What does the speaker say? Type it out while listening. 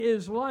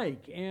is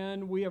like.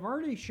 And we have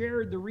already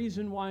shared the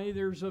reason why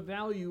there's a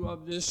value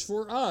of this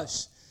for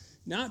us.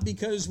 Not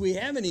because we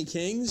have any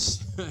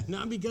kings,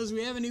 not because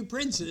we have any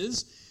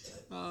princes,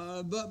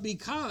 but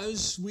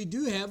because we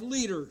do have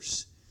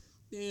leaders.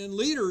 And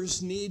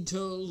leaders need to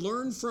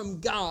learn from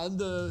God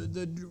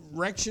the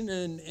direction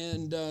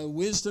and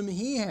wisdom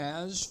He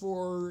has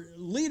for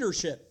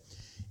leadership.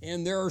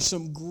 And there are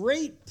some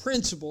great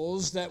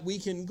principles that we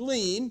can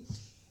glean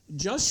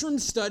just from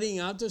studying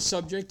out the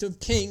subject of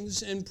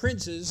kings and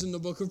princes in the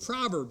book of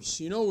Proverbs.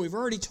 You know, we've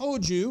already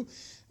told you,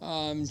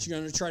 I'm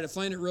going to try to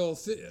find it real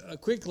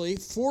quickly,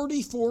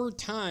 44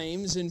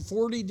 times in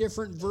 40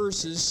 different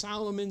verses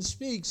Solomon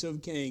speaks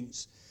of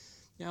kings.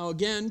 Now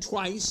again,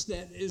 twice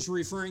that is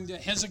referring to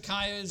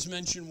Hezekiah is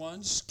mentioned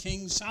once,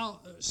 King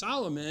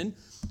Solomon,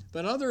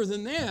 but other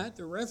than that,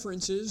 the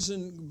references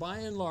and by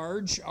and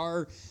large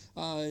are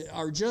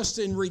just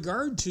in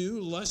regard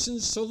to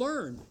lessons to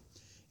learn.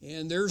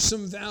 And there's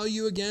some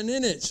value again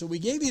in it. So we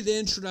gave you the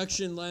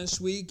introduction last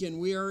week, and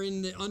we are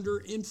under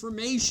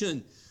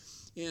information.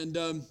 And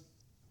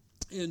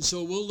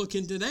so we'll look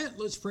into that.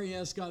 Let's pray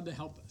and ask God to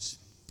help us.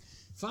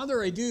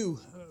 Father, I do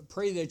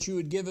pray that you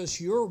would give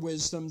us your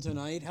wisdom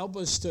tonight. Help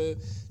us to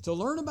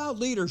learn about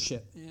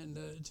leadership and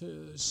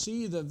to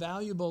see the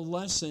valuable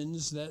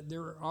lessons that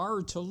there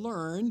are to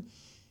learn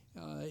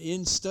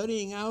in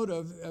studying out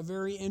a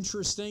very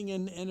interesting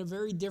and a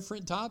very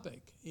different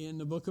topic in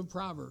the book of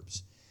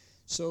Proverbs.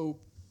 So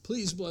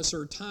please bless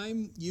our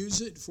time.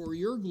 Use it for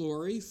your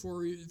glory,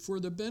 for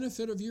the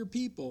benefit of your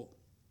people,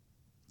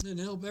 and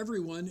help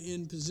everyone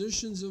in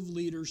positions of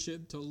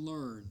leadership to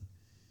learn.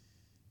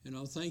 And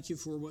I'll thank you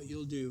for what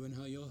you'll do and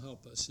how you'll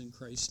help us in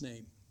Christ's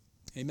name.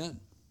 Amen.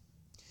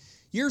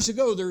 Years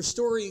ago, their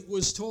story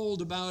was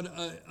told about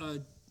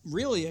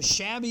really a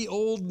shabby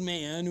old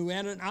man who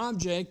had an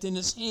object in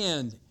his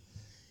hand.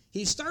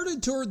 He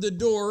started toward the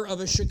door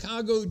of a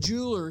Chicago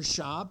jeweler's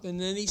shop,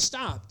 and then he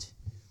stopped.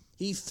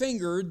 He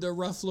fingered the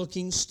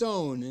rough-looking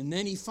stone, and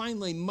then he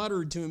finally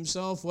muttered to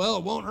himself, well,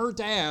 it won't hurt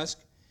to ask.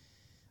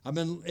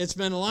 It's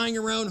been lying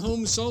around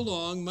home so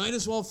long, might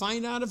as well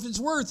find out if it's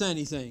worth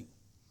anything.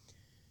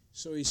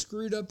 So he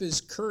screwed up his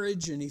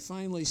courage, and he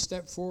finally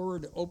stepped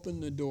forward,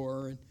 opened the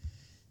door, and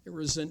there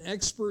was an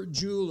expert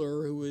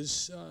jeweler who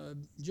was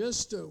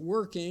just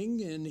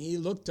working, and he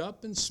looked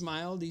up and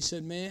smiled. He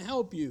said, may I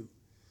help you?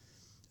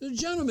 The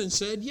gentleman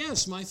said,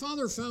 yes, my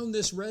father found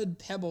this red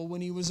pebble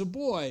when he was a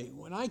boy.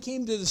 When I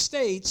came to the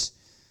States,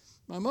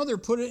 my mother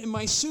put it in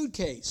my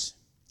suitcase.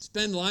 It's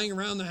been lying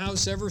around the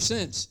house ever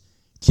since.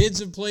 Kids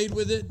have played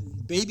with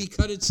it. Baby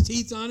cut its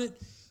teeth on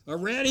it. A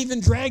rat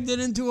even dragged it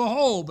into a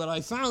hole, but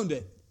I found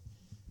it.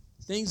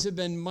 Things have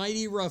been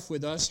mighty rough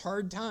with us,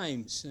 hard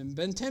times, and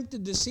been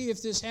tempted to see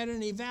if this had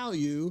any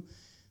value,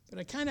 but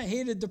I kind of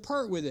hated to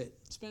part with it.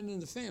 It's been in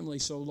the family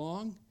so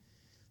long.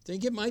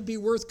 Think it might be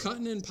worth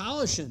cutting and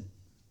polishing.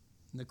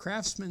 And the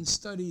craftsman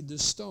studied the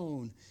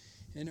stone,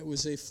 and it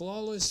was a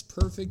flawless,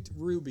 perfect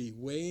ruby,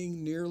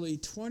 weighing nearly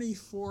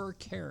 24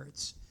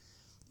 carats.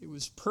 It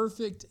was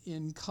perfect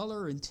in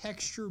color and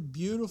texture,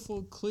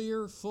 beautiful,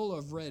 clear, full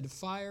of red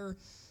fire.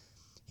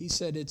 He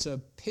said it's a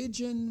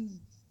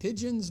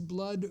pigeon's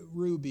blood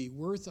ruby,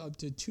 worth up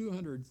to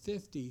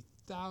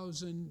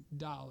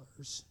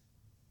 $250,000.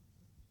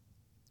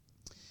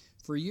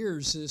 For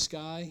years, this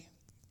guy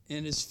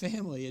and his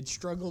family had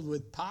struggled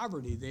with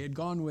poverty. They had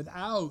gone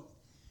without.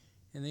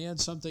 And they had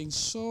something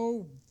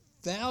so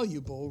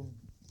valuable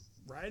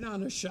right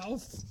on a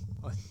shelf,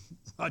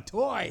 a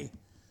toy.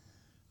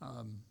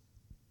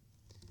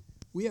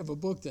 We have a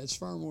book that's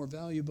far more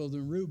valuable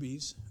than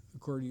rubies,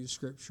 according to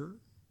Scripture.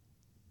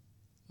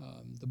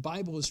 The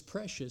Bible is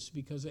precious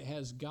because it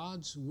has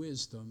God's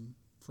wisdom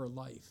for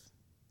life.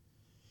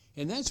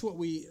 And that's what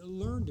we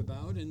learned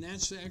about, and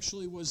that's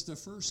actually was the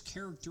first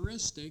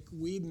characteristic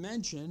we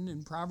mentioned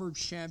in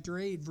Proverbs chapter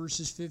 8,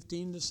 verses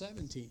 15 to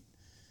 17.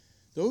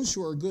 Those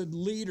who are good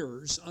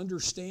leaders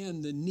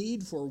understand the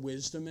need for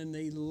wisdom, and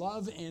they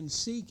love and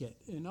seek it.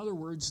 In other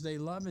words, they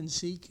love and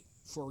seek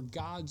for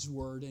God's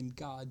word and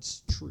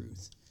God's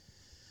truth.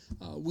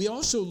 We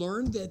also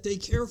learned that they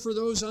care for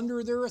those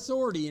under their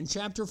authority in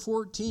chapter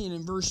 14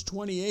 and verse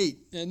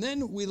 28. And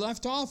then we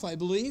left off, I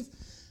believe,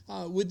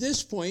 with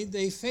this point,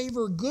 they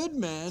favor good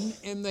men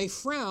and they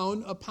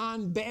frown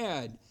upon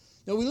bad.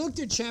 Now, we looked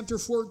at chapter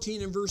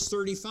 14 and verse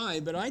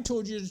 35, but I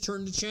told you to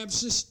turn to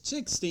chapter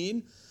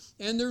 16,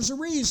 and there's a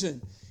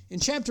reason. In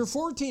chapter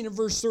 14 and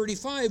verse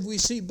 35, we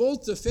see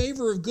both the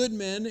favor of good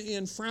men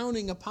and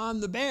frowning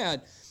upon the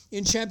bad.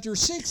 In chapter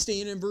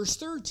 16 and verse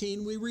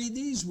 13, we read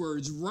these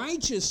words,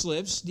 righteous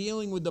lips,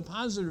 dealing with the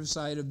positive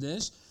side of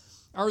this,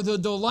 are the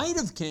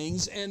delight of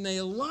kings, and they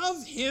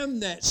love him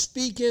that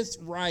speaketh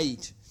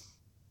right.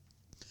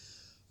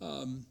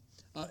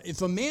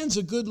 If a man's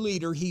a good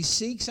leader, he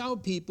seeks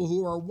out people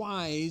who are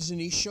wise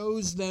and he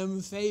shows them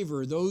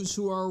favor, those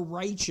who are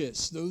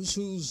righteous, those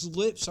whose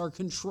lips are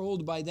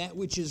controlled by that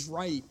which is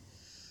right.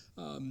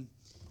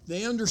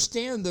 They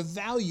understand the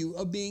value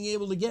of being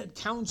able to get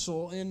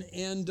counsel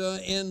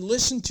and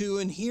listen to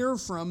and hear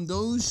from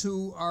those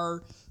who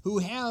are who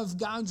have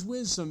God's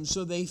wisdom.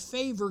 So they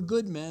favor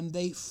good men.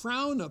 They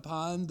frown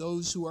upon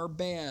those who are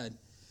bad.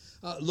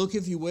 Look,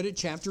 if you would, at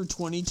chapter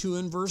 22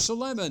 and verse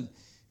 11.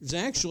 There's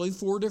actually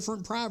 4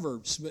 different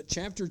proverbs, but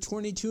chapter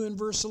 22 and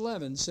verse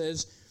 11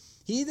 says,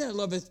 "He that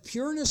loveth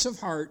pureness of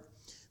heart,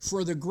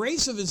 for the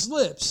grace of his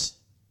lips,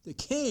 the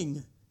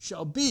king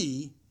shall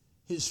be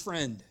his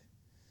friend."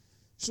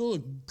 So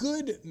look,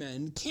 good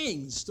men,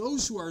 kings,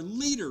 those who are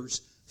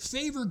leaders,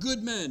 favor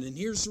good men. And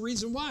here's the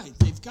reason why.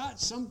 They've got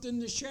something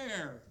to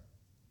share.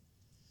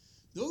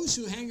 Those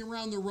who hang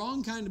around the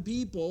wrong kind of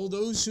people,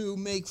 those who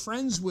make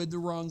friends with the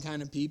wrong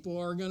kind of people,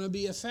 are going to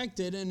be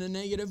affected in a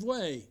negative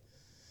way.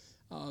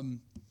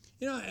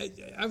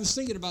 I was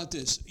thinking about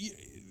this.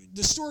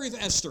 The story of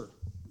Esther.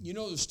 You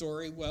know the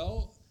story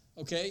well,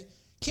 okay?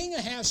 King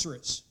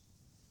Ahasuerus.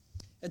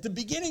 At the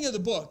beginning of the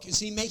book, is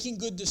he making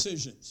good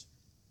decisions?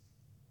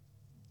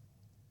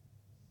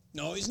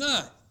 No, he's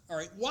not. All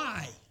right,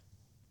 why?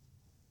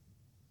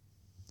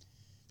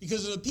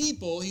 Because of the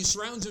people he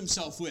surrounds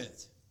himself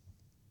with.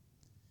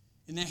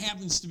 And that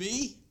happens to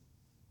be,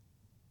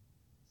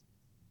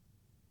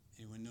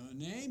 anyone know the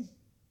name?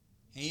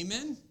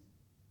 Haman.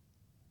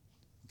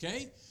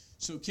 Okay,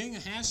 so King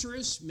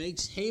Ahasuerus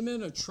makes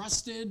Haman a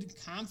trusted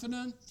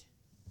confidant,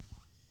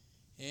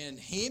 and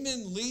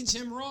Haman leads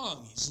him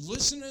wrong. He's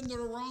listening to the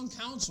wrong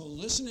counsel,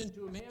 listening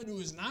to a man who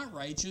is not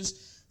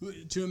righteous,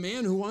 to a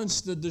man who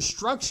wants the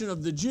destruction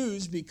of the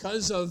Jews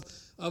because of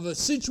a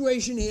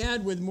situation he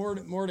had with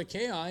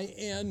Mordecai,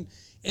 and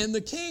the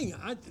king,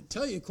 I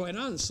tell you quite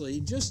honestly,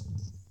 just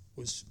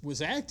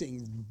was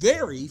acting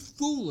very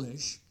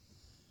foolish.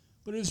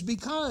 But it was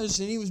because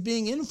he was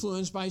being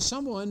influenced by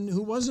someone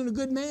who wasn't a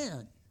good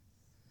man.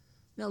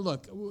 Now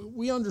look,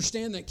 we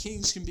understand that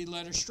kings can be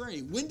led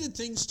astray. When did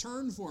things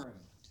turn for him?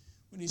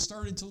 When he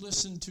started to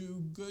listen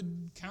to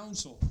good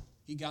counsel.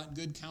 He got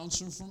good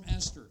counsel from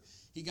Esther.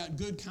 He got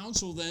good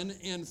counsel then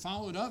and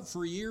followed up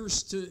for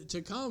years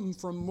to come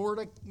from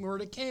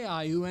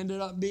Mordecai, who ended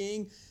up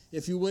being,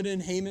 if you would, in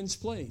Haman's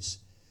place.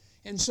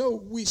 And so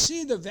we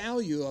see the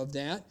value of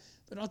that.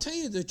 But I'll tell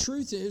you, the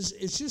truth is,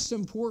 it's just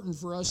important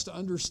for us to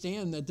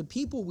understand that the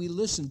people we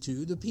listen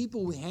to, the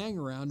people we hang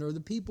around, are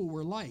the people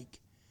we're like.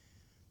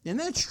 And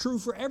that's true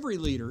for every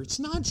leader. It's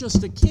not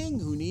just a king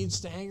who needs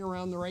to hang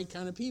around the right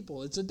kind of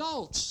people. It's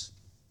adults.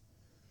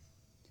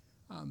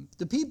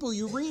 The people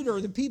you read are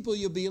the people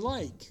you'll be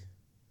like.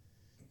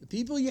 The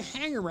people you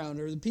hang around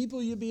are the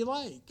people you'll be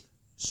like.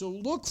 So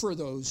look for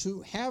those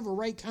who have a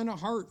right kind of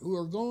heart, who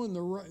are going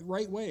the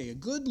right way. A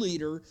good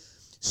leader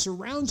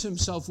surrounds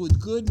himself with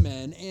good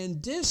men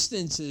and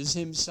distances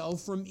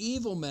himself from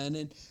evil men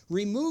and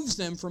removes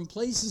them from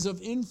places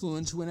of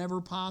influence whenever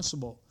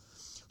possible.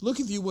 Look,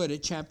 if you would,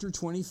 at chapter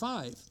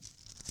 25.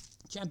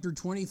 Chapter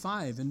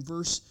 25 and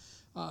verse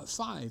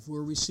 5,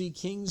 where we see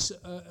kings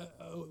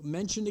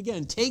mentioned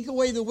again. Take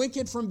away the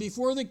wicked from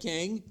before the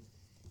king,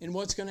 and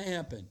what's going to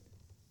happen?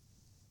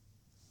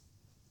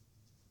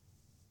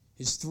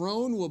 His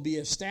throne will be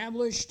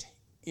established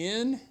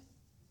in...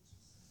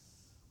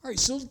 All right,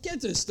 so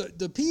get this.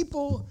 The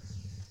people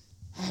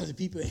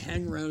you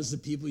hang around is the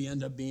people you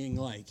end up being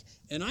like.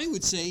 And I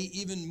would say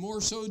even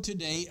more so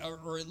today,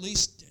 or at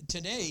least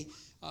today,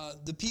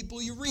 the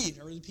people you read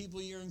are the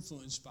people you're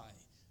influenced by.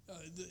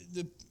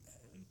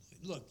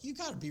 Look, you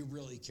got to be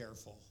really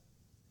careful.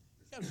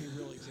 You got to be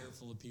really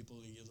careful of people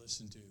that you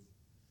listen to.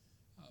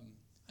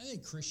 I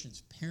think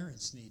Christians,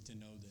 parents need to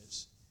know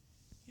this.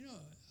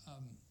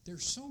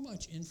 There's so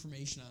much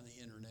information on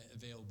the internet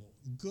available,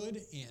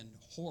 good and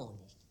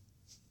horrible.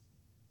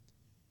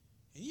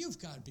 And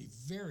you've got to be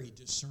very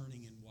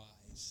discerning and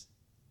wise.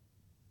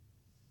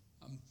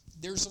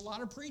 There's a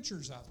lot of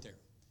preachers out there,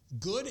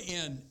 good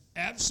and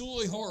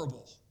absolutely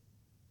horrible.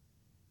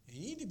 And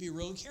you need to be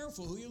really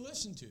careful who you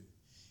listen to.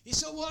 You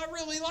say, well, I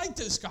really like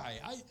this guy.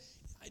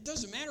 It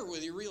doesn't matter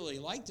whether you really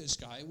like this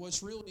guy.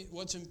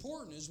 What's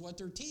important is what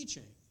they're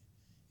teaching.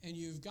 And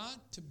you've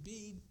got to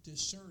be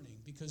discerning,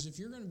 because if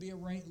you're going to be a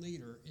right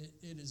leader,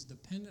 it is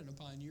dependent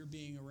upon your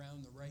being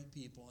around the right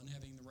people and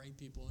having the right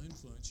people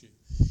influence you.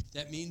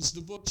 That means the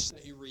books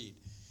that you read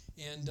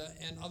and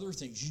other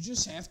things. You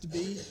just have to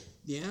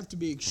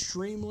be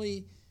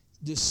extremely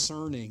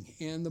discerning.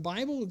 And the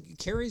Bible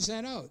carries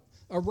that out.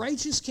 A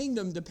righteous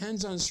kingdom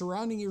depends on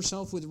surrounding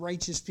yourself with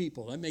righteous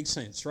people. That makes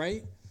sense,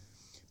 right?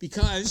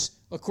 Because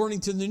according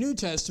to the New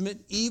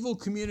Testament, evil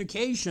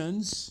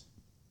communications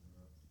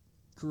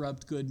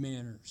corrupt good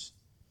manners.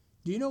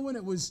 Do you know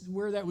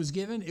where that was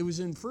given? It was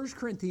in 1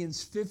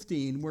 Corinthians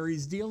 15, where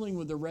he's dealing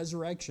with the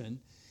resurrection.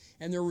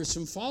 And there was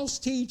some false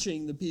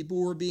teaching the people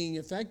were being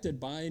affected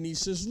by. And he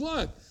says,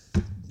 look,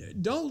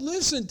 don't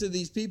listen to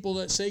these people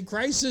that say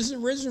Christ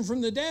isn't risen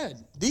from the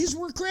dead. These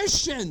were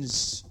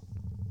Christians.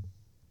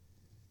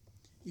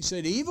 He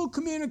said, evil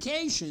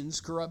communications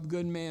corrupt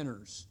good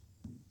manners.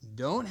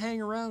 Don't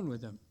hang around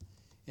with them.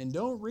 And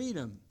don't read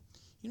them.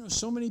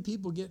 So many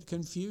people get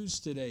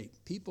confused today.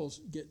 People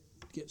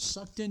get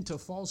sucked into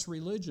false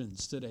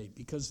religions today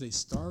because they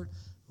start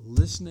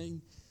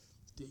listening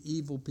to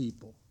evil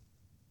people.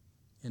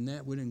 And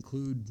that would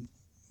include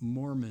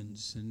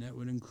Mormons, and that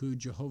would include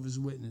Jehovah's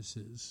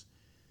Witnesses,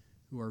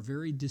 who are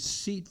very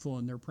deceitful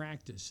in their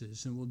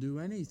practices and will do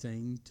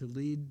anything to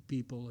lead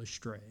people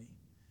astray.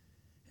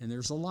 And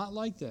there's a lot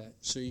like that,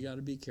 so you got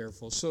to be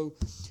careful. So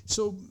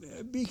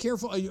be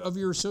careful of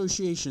your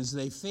associations.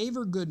 They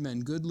favor good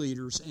men, good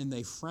leaders, and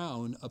they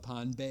frown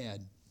upon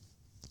bad.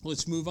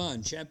 Let's move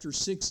on. Chapter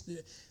 6,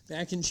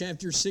 back in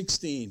chapter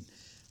 16,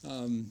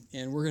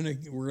 and we're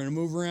gonna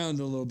move around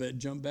a little bit,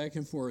 jump back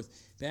and forth.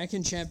 Back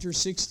in chapter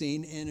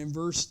 16, and in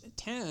verse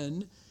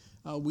 10,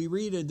 we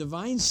read, "A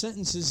divine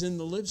sentence is in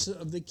the lips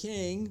of the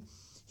king.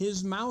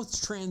 His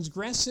mouth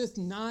transgresseth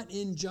not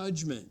in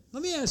judgment."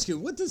 Let me ask you,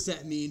 what does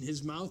that mean,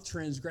 his mouth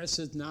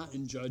transgresseth not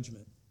in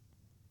judgment?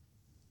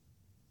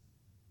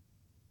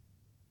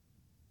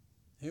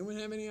 Anyone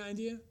have any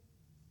idea?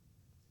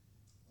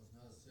 It's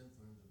not a sin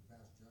for him to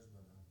pass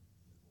judgment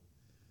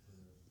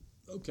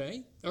on people.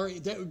 Okay. All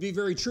right, that would be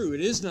very true.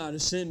 It is not a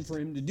sin for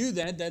him to do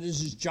that. That is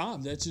his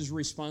job. That's his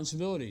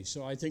responsibility.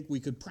 So I think we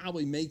could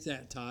probably make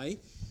that tie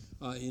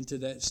into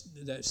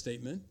that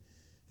statement.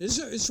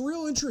 It's a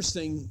real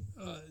interesting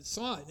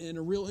thought and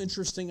a real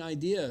interesting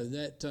idea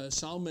that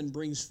Solomon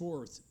brings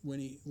forth when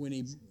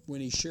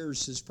he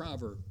shares his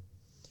proverb.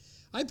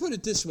 I put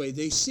it this way: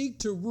 they seek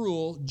to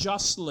rule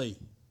justly.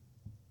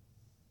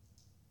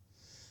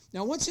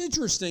 Now, what's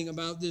interesting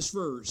about this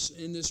verse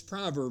in this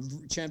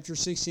proverb, chapter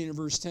 16 and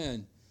verse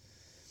 10?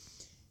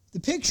 The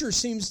picture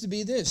seems to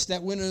be this: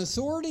 that when an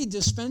authority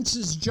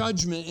dispenses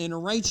judgment in a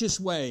righteous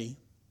way,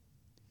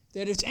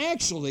 that it's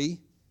actually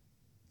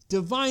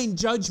divine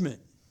judgment.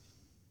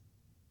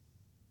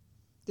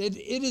 That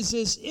it is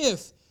as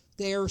if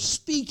they are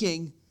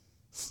speaking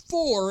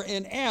for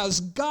and as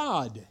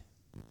God.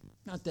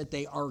 Not that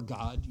they are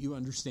God, you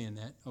understand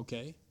that,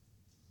 okay?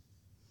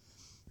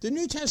 The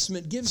New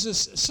Testament gives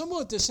us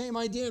somewhat the same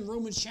idea in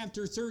Romans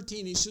chapter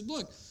 13. He said,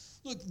 look,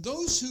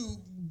 those who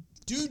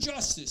do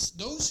justice,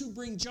 those who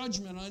bring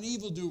judgment on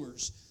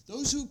evildoers,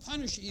 those who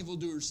punish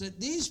evildoers, that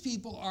these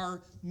people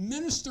are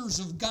ministers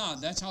of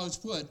God. That's how it's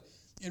put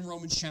in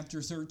Romans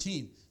chapter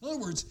 13. In other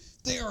words,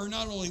 they are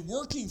not only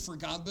working for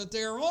God, but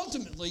they are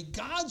ultimately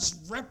God's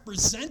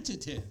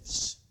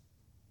representatives.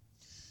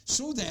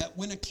 So that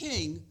when a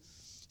king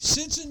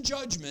sits in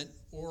judgment,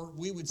 or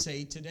we would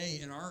say today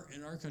in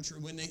our country,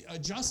 when a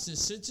justice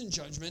sits in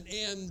judgment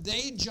and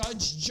they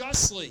judge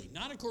justly,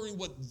 not according to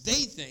what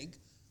they think,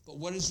 but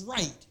what is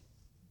right,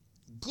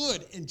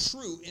 good and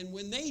true. And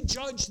when they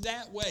judge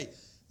that way,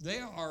 they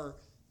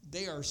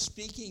are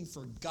speaking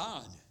for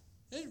God.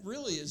 It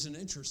really is an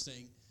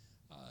interesting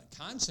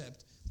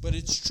concept, but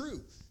it's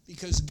true,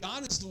 because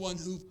God is the one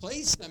who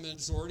placed them in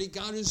authority.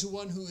 God is the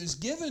one who has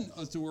given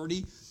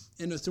authority,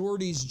 and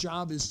authority's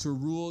job is to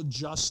rule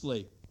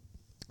justly.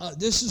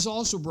 This is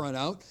also brought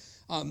out,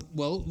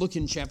 look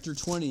in chapter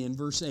 20 and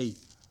verse 8.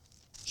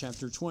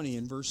 Chapter 20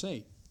 and verse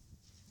 8.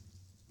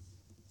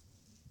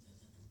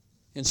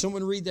 And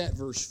someone read that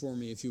verse for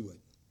me, if you would.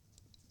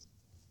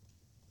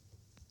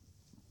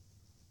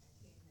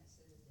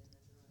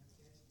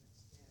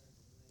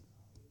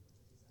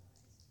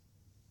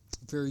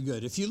 Very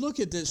good. If you look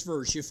at this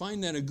verse, you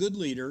find that a good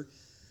leader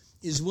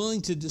is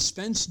willing to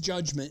dispense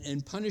judgment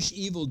and punish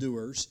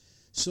evildoers,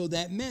 so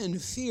that men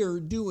fear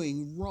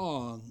doing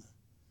wrong.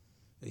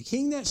 The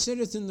king that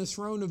sitteth in the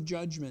throne of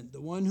judgment,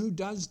 the one who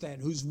does that,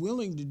 who's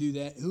willing to do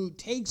that, who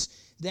takes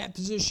that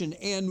position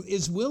and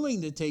is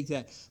willing to take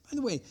that. By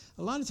the way,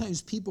 a lot of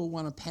times people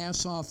want to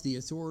pass off the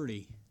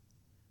authority.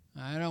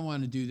 I don't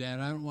want to do that.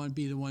 I don't want to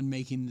be the one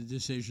making the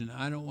decision.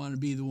 I don't want to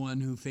be the one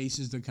who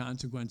faces the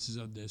consequences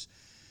of this.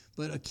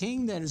 But a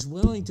king that is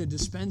willing to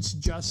dispense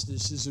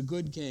justice is a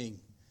good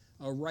king,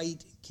 a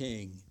right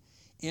king.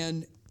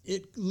 And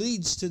it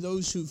leads to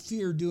those who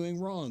fear doing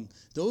wrong.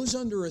 Those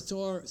under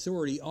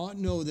authority ought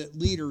to know that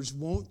leaders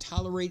won't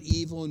tolerate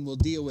evil and will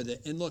deal with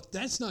it. And look,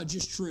 that's not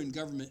just true in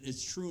government,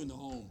 it's true in the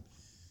home.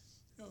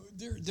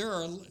 There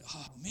are,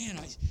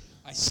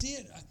 I see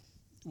it.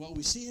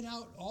 We see it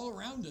out all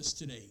around us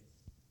today.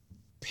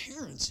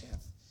 Parents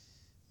have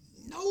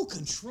no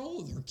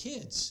control of their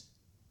kids.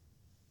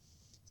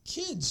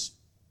 Kids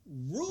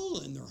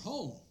rule in their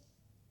home.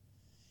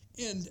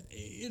 And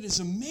it is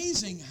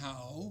amazing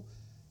how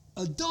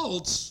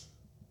adults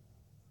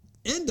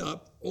end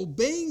up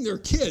obeying their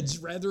kids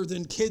rather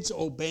than kids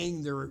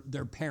obeying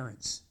their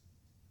parents.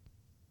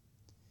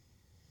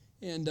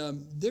 And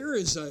there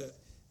is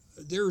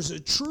a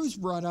truth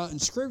brought out in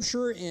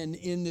Scripture and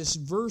in this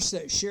verse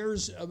that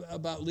shares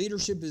about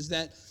leadership, is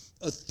that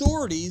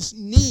authorities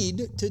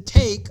need to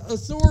take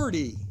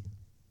authority.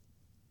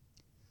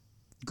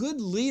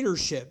 Good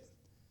leadership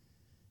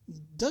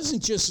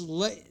doesn't just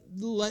let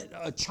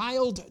a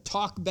child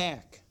talk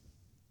back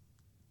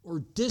or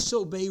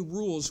disobey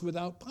rules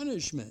without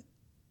punishment.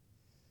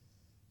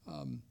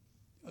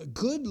 A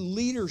good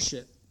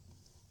leadership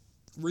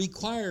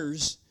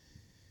requires,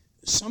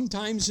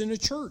 sometimes in a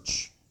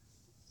church,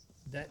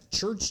 that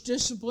church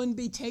discipline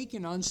be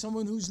taken on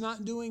someone who's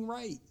not doing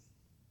right.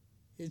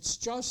 It's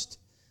just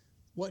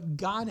what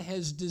God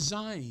has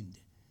designed,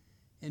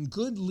 and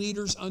good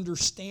leaders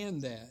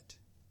understand that.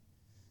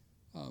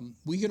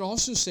 We could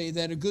also say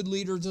that a good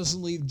leader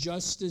doesn't leave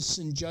justice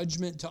and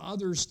judgment to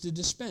others to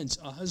dispense.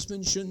 A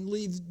husband shouldn't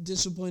leave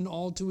discipline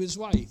all to his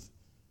wife,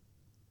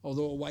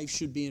 although a wife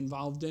should be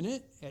involved in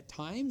it at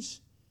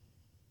times.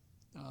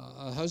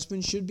 A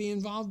husband should be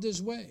involved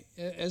as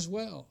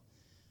well.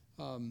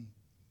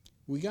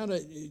 We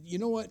gotta, you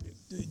know what?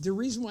 The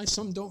reason why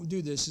some don't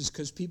do this is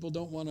because people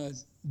don't want to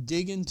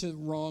dig into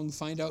wrong,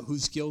 find out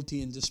who's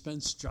guilty, and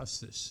dispense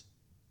justice.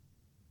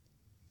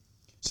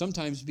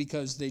 Sometimes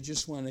because they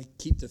just want to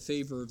keep the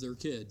favor of their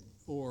kid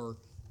or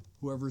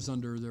whoever's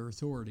under their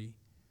authority.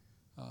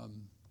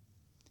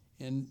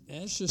 And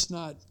that's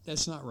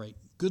not right.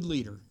 Good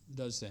leader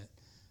does that.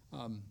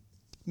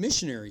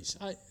 Missionaries,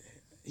 I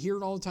hear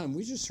it all the time.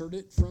 We just heard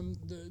it from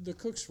the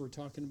cooks were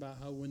talking about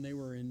how when they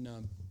were in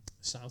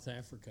South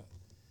Africa,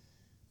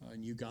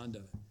 in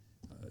Uganda,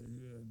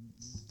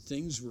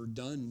 things were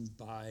done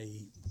by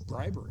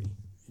bribery.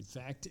 In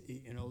fact,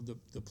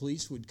 the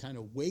police would kind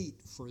of wait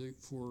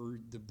for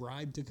the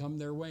bribe to come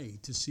their way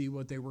to see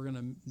what they were going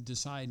to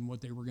decide and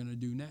what they were going to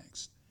do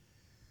next.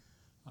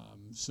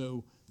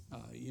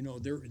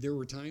 There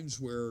were times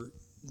where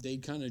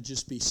they'd kind of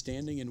just be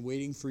standing and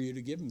waiting for you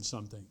to give them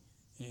something.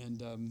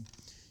 And,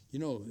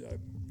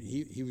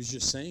 he was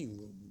just saying,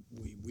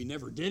 we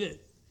never did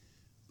it,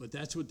 but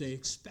that's what they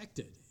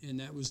expected. And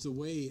that was the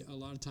way a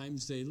lot of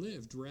times they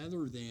lived,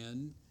 rather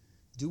than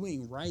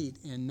doing right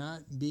and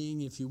not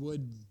being, if you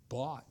would,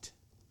 bought.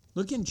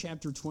 Look in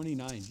chapter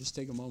 29. Just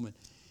take a moment.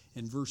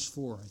 In verse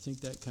 4, I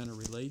think that kind of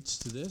relates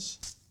to this.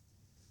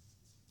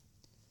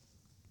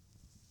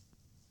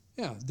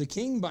 Yeah, the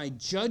king by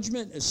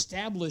judgment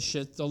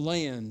establisheth the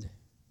land,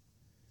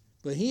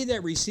 but he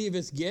that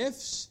receiveth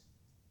gifts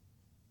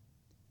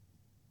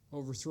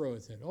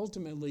overthroweth it.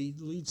 Ultimately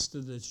leads to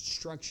the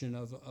destruction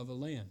of a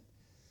land.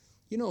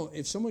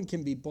 If someone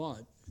can be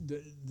bought,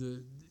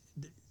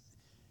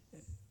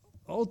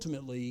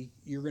 ultimately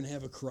you're going to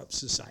have a corrupt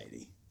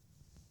society.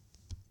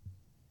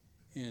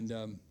 And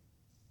I'm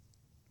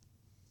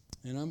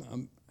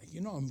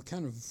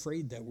kind of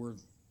afraid that we're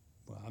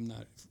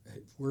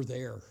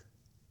there.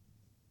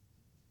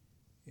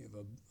 You have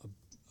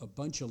a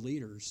bunch of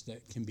leaders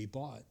that can be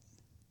bought,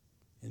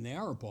 and they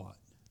are bought.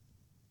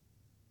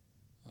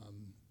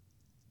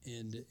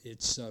 And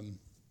it's a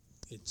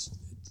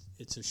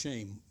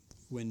shame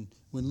when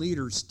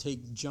leaders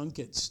take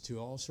junkets to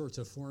all sorts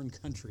of foreign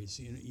countries.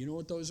 You know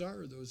what those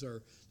are? Those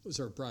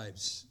are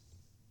bribes.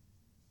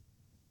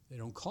 They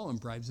don't call them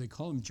bribes; they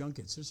call them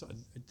junkets. There's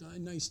a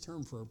nice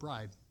term for a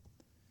bribe.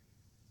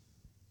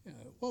 Yeah,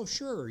 well,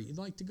 sure, you'd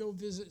like to go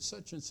visit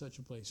such and such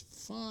a place.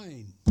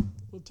 Fine,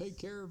 we'll take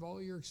care of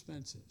all your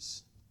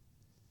expenses.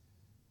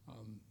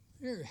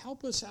 Here,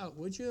 help us out,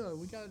 would you?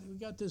 We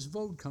got this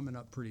vote coming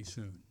up pretty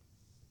soon.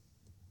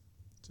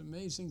 It's an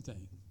amazing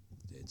thing.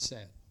 It's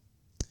sad.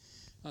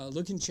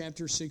 Look in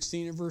chapter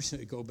 16 and verse.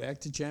 Go back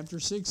to chapter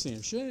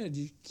 16. Should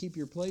you keep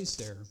your place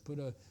there? Put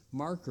a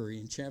marker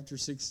in chapter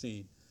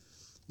 16.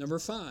 Number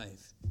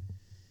 5.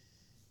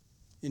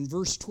 In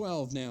verse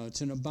 12 now,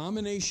 it's an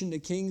abomination to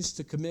kings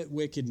to commit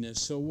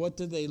wickedness. So what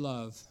do they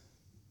love?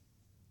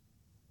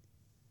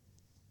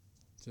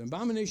 It's an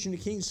abomination to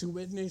kings to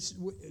witness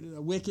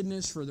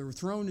wickedness, for the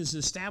throne is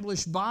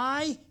established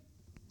by.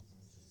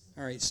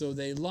 All right, so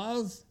they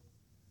love.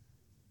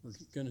 We're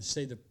going to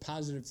say the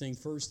positive thing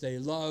first. They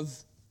love.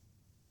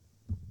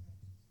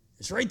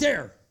 It's right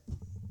there.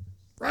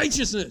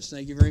 Righteousness.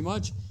 Thank you very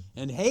much.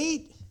 And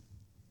hate.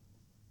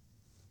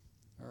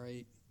 All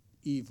right,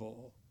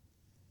 evil.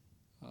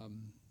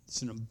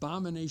 It's an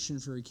abomination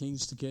for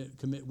kings to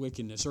commit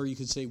wickedness, or you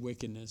could say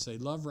wickedness. They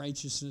love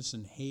righteousness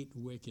and hate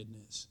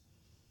wickedness.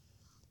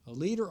 A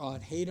leader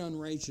ought hate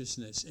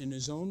unrighteousness in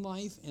his own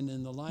life and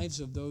in the lives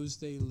of those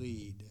they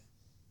lead.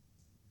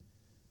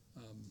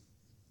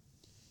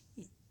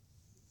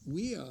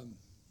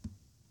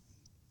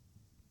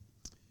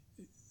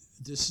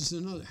 This is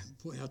another,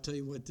 boy, I'll tell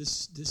you what,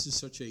 this is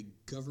such a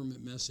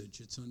government message.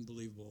 It's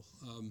unbelievable.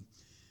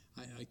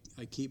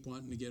 I keep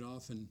wanting to get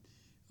off on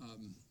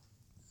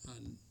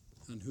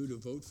who to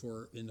vote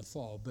for in the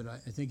fall, but I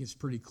think it's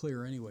pretty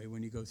clear anyway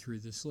when you go through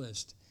this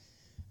list.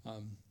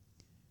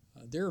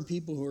 There are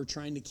people who are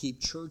trying to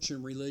keep church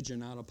and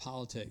religion out of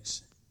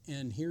politics,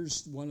 and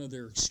here's one of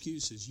their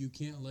excuses: you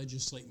can't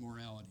legislate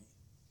morality.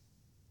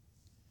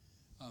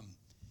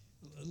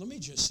 Let me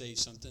just say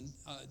something.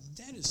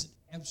 That is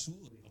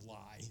absolutely a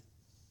lie.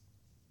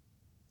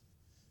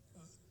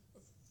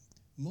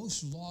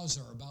 Most laws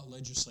are about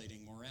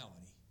legislating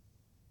morality.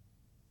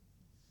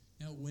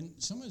 Now, when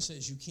someone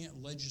says you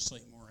can't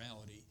legislate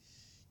morality,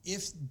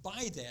 if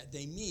by that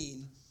they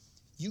mean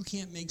you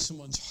can't make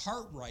someone's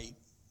heart right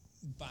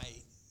by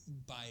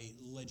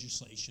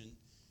legislation,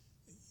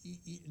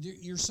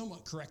 you're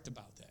somewhat correct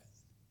about that.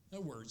 In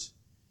other words,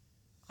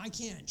 I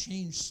can't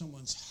change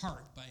someone's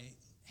heart by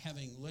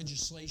having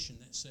legislation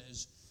that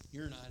says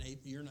you're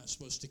not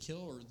supposed to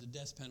kill, or the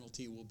death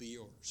penalty will be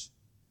yours.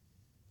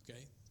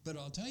 Okay? But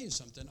I'll tell you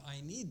something,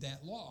 I need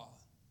that law.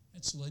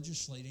 It's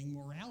legislating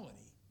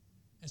morality.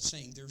 It's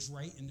saying there's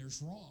right and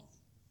there's wrong.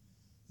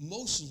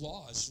 most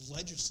laws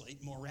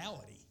legislate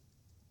morality.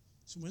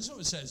 So when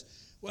someone says,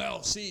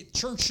 well, see,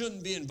 church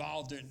shouldn't be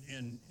involved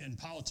in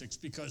politics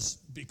because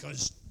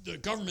the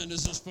government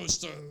isn't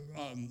supposed to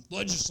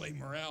legislate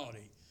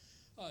morality.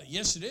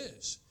 Yes, it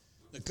is.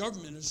 The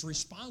government is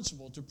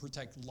responsible to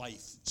protect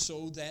life,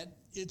 so that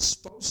it's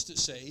supposed to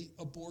say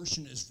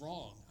abortion is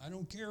wrong. I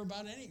don't care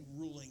about any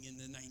ruling in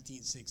the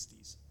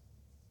 1960s.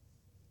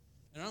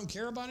 And I don't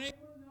care about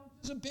anyone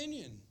else's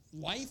opinion.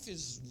 Life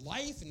is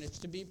life, and it's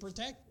to be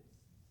protected.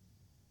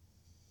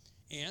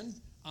 And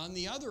on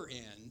the other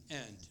end,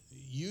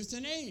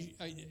 euthanasia,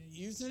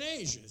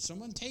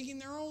 someone taking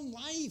their own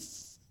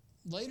life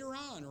later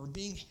on, or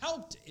being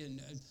helped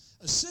in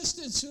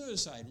assisted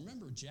suicide.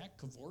 Remember Jack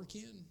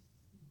Kevorkian?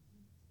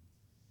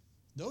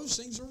 Those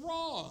things are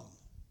wrong.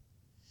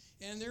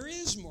 And there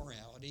is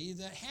morality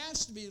that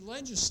has to be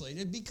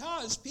legislated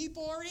because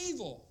people are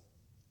evil.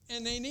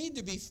 And they need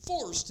to be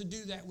forced to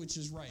do that which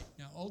is right.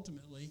 Now,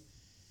 ultimately,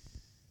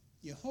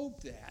 you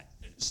hope that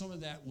some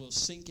of that will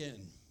sink in,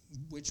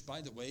 which,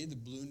 by the way, the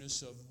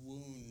blueness of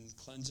wound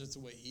cleanseth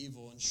away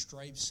evil, and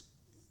stripes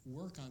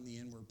work on the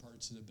inward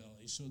parts of the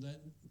belly, so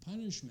that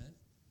punishment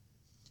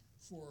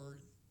for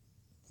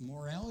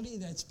morality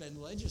that's been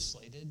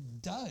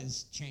legislated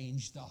does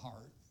change the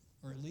heart,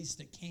 or at least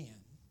it can.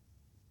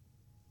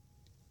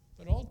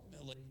 But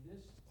ultimately, this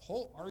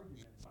whole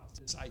argument about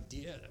this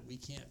idea that we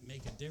can't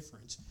make a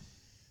difference,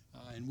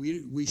 and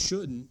we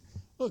shouldn't,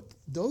 look,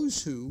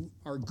 those who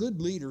are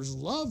good leaders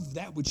love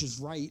that which is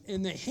right,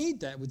 and they hate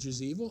that which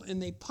is evil,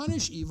 and they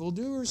punish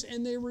evildoers,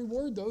 and they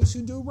reward those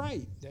who do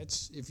right.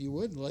 That's, if you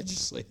would,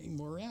 legislating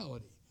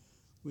morality.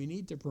 We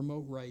need to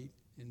promote right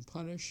and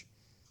punish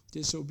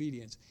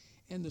disobedience.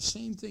 And the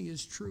same thing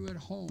is true at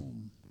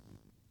home,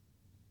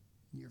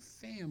 in your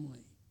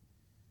family,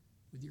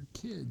 with your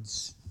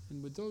kids,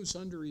 and with those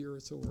under your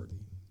authority.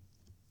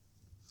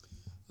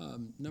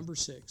 Number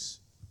 6.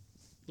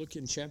 Look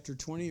in chapter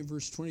 20 and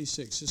verse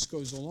 26. This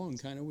goes along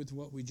kind of with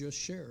what we just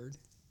shared.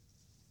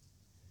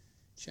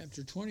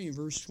 Chapter 20 and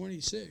verse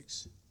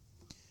 26.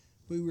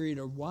 We read,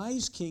 a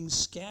wise king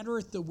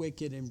scattereth the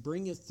wicked and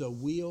bringeth the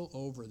weal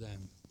over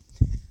them.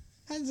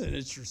 That's an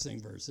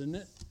interesting verse, isn't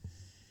it?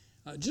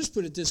 Just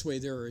put it this way,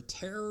 they're a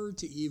terror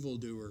to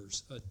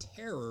evildoers. A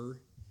terror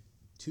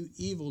to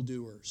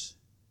evildoers.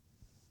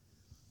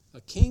 A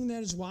king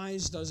that is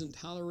wise doesn't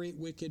tolerate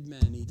wicked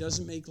men. He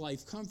doesn't make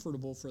life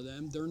comfortable for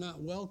them. They're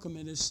not welcome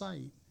in his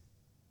sight.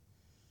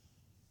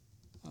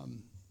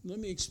 Let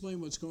me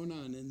explain what's going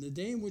on. In the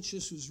day in which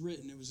this was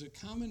written, it was a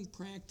common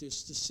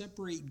practice to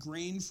separate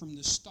grain from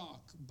the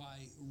stalk by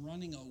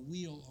running a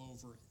wheel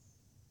over it.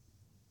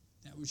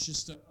 That was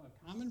just a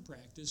common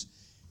practice.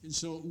 And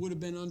so it would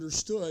have been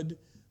understood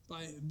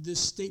by this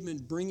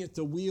statement, bringeth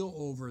the wheel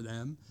over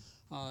them.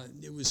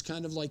 It was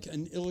kind of like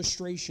an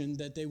illustration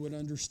that they would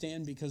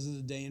understand because of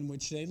the day in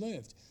which they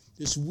lived.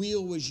 This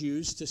wheel was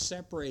used to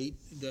separate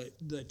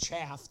the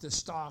chaff, the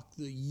stalk,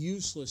 the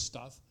useless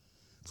stuff,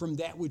 from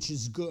that which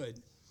is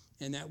good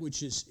and that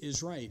which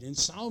is right. And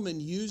Solomon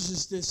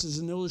uses this as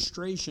an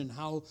illustration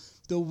how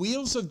the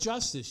wheels of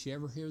justice, you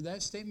ever hear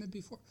that statement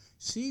before?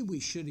 See, we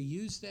should have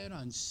used that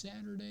on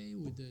Saturday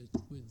with the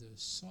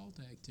salt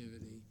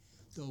activity.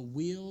 The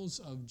wheels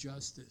of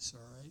justice,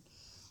 all right?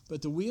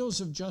 But the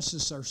wheels of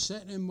justice are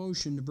set in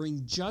motion to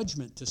bring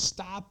judgment, to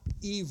stop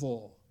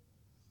evil,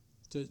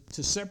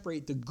 to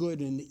separate the good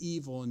and the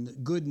evil and the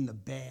good and the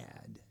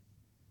bad.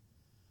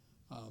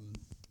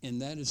 And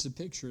that is the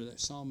picture that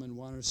Solomon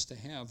wanted us to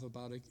have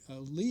about a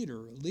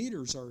leader.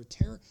 Leaders are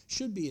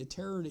should be a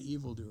terror to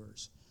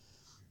evildoers.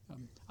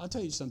 I'll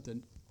tell you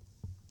something.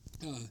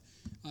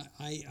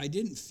 I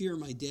didn't fear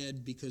my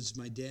dad because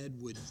my dad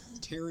would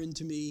tear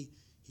into me.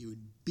 He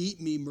would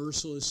beat me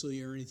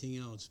mercilessly or anything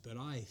else, but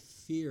I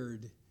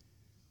feared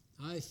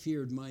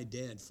my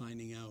dad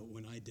finding out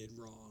when I did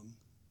wrong.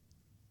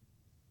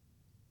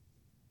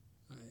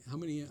 How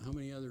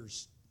many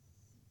others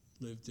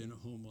lived in a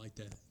home like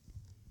that?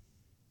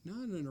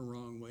 Not in a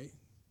wrong way.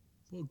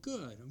 Well,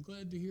 good. I'm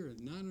glad to hear it.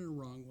 Not in a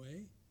wrong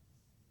way,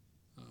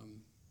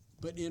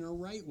 but in a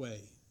right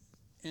way.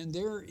 And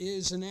there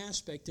is an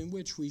aspect in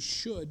which we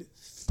should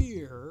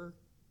fear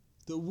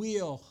the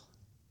wheel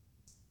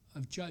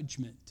of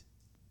judgment.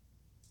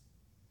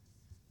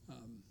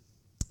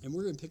 And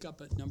we're going to pick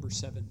up at number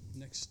 7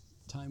 next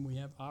time we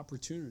have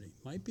opportunity.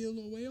 Might be a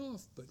little way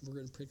off, but we're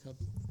going to pick up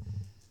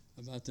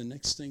about the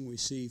next thing we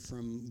see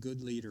from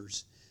good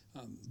leaders.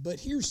 But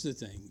here's the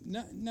thing.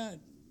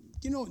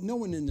 No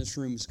one in this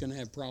room is going to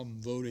have problem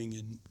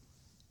voting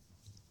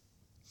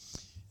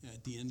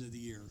at the end of the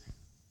year.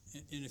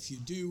 And if you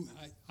do,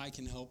 I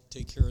can help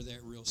take care of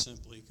that real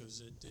simply,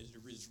 because it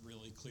is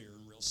really clear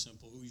and real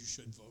simple who you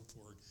should vote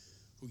for,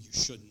 who you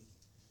shouldn't.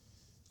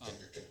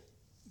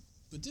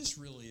 But this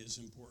really is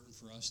important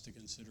for us to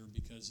consider,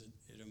 because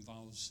it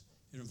involves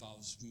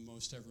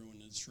most everyone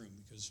in this room,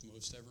 because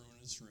most everyone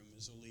in this room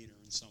is a leader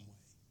in some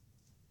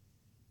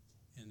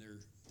way. And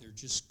they're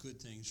just good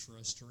things for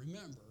us to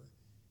remember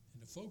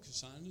and to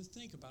focus on and to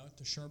think about,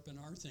 to sharpen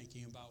our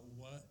thinking about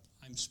what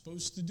I'm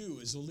supposed to do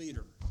as a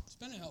leader. It's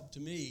been a help to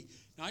me,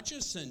 not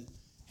just in,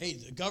 hey,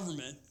 the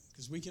government,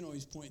 because we can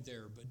always point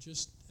there, but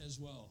just as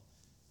well.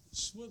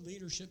 This is what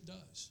leadership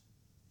does.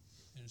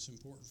 And it's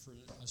important for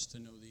us to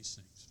know these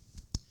things.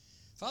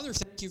 Father,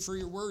 thank you for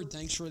your word.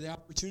 Thanks for the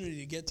opportunity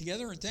to get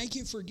together. And thank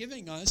you for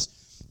giving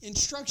us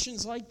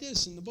instructions like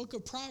this in the book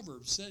of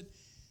Proverbs that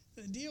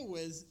deal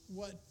with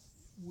what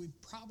we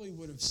probably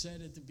would have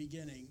said at the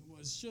beginning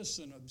was just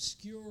an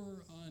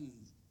obscure,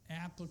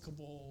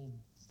 unapplicable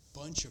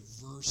bunch of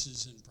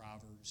verses in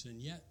Proverbs.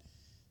 And yet,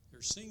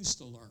 there's things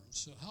to learn.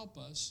 So help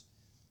us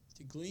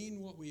to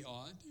glean what we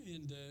ought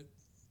and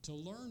to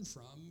learn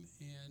from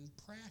and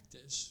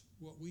practice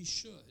what we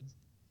should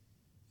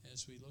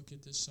as we look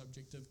at this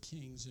subject of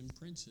kings and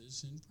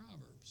princes in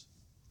Proverbs.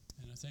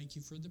 And I thank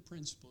you for the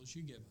principles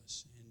you give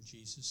us. In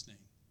Jesus' name,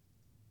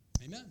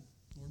 amen.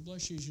 Lord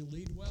bless you as you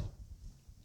lead well.